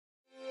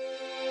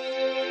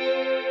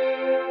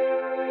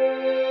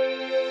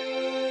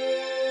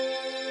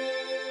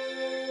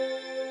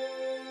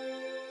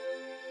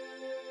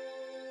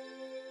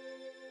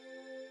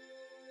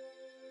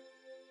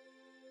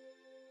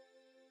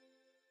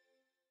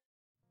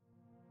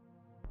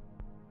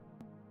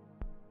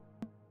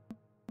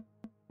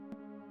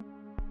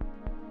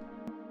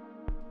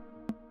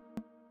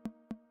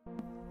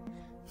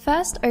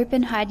First,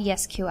 open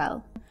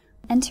HideSQL.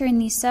 Enter in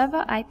the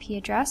server IP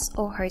address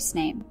or host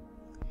name.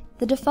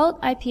 The default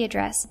IP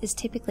address is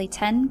typically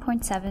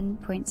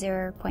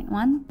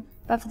 10.7.0.1,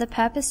 but for the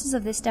purposes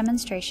of this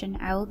demonstration,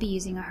 I will be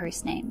using a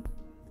host name.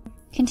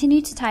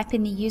 Continue to type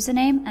in the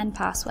username and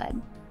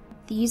password,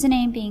 the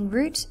username being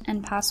root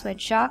and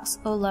password Jacques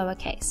or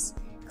lowercase.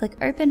 Click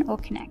Open or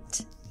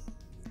Connect.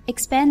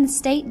 Expand the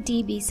State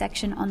DB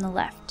section on the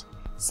left.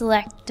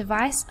 Select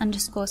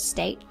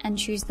device_state and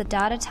choose the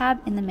Data tab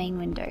in the main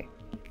window.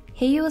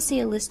 Here you will see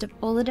a list of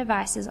all the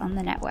devices on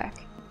the network.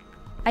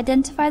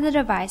 Identify the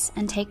device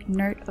and take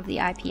note of the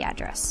IP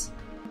address.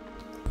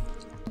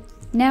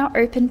 Now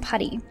open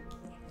PuTTY.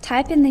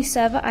 Type in the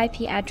server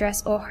IP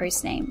address or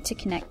hostname to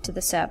connect to the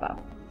server.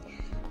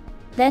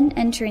 Then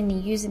enter in the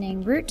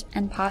username root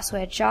and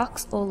password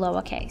Jacques or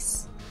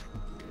lowercase.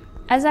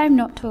 As I am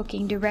not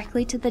talking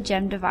directly to the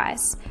gem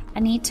device, I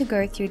need to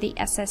go through the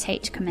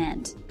SSH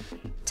command.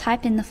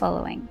 Type in the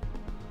following.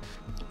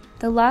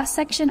 The last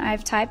section I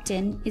have typed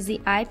in is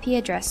the IP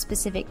address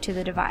specific to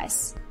the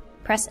device.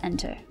 Press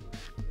Enter.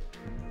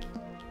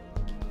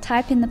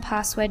 Type in the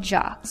password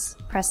Jacques.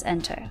 Press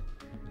Enter.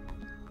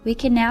 We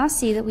can now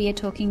see that we are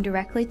talking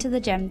directly to the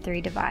Gem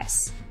 3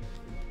 device.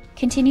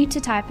 Continue to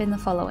type in the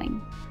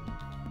following.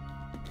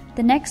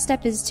 The next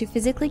step is to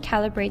physically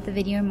calibrate the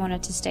video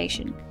monitor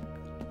station.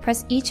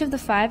 Press each of the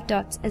 5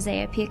 dots as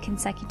they appear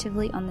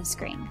consecutively on the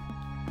screen.